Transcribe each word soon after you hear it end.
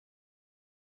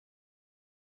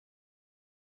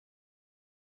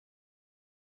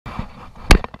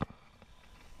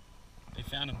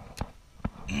found him.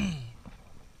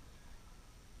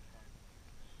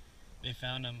 They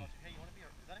found him. Hey, you want to be?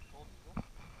 Is that a gold eagle? I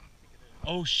think it is.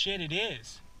 Oh shit, it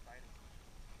is.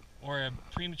 Or a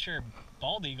premature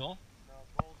bald eagle. No,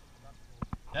 gold. That's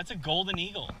gold. That's a golden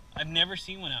eagle. I've never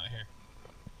seen one out here.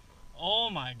 Oh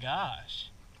my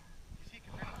gosh. You see,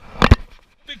 compared to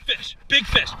Big fish! Big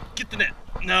fish! Get the net!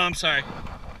 No, I'm sorry.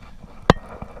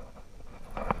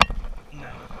 No.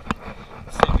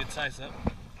 Still a good size up.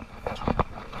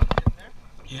 in there?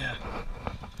 Yeah.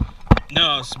 No,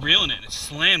 I was reeling it. It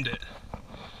slammed it.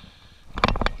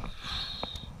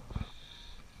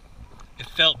 It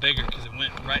felt bigger because it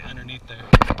went right underneath there.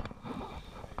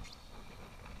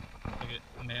 Look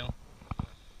at male.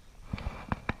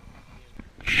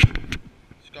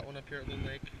 Just got one up here at Little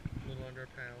Lake, a little under a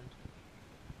pound.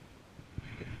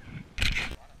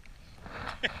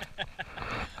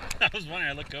 I was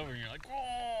wondering, I look over and you're like,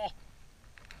 whoa!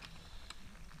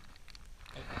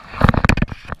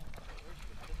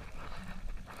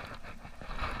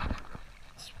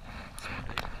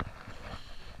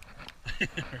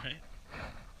 Right?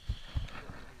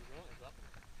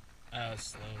 I was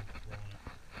slow rolling it.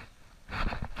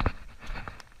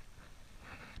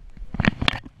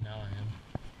 Now I am.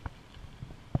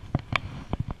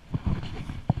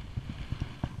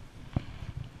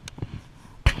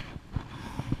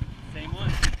 Same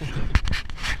one.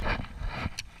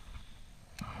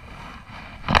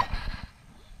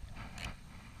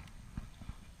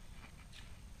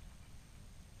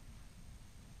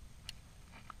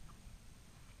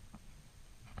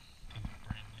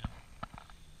 Brand new.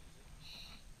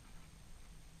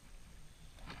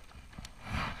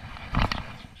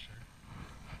 That's for sure.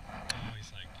 They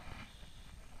always like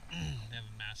they have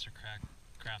a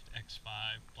Mastercraft X5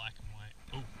 black and white.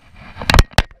 Oh,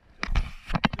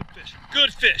 good fish!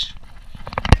 Good fish!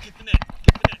 Get the net!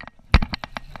 Get the net!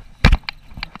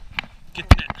 Get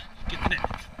the net! Get the net!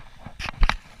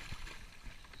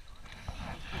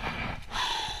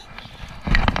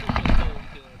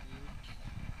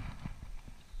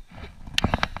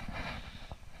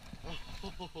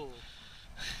 Oh,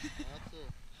 that's a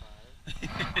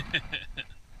 5.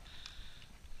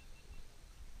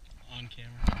 On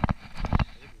camera. I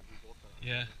think we both have.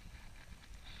 Yeah.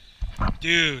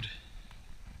 Dude,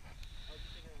 Oh, did you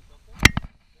think it was something?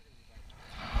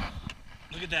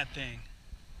 look at that thing.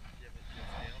 Do you have a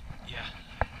scale? Yeah.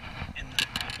 In the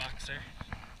rod box there.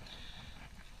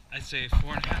 I'd say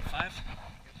 4.5, 5.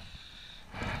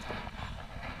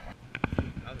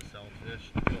 That was a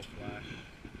selfish. Little flash.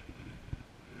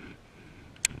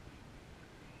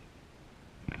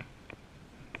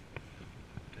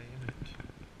 Damn it.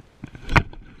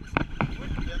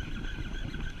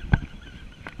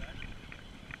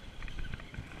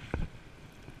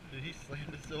 Dude, he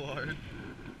slammed it so hard.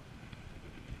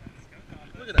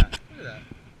 Look at that. Look at that.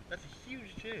 That's a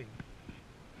huge jig.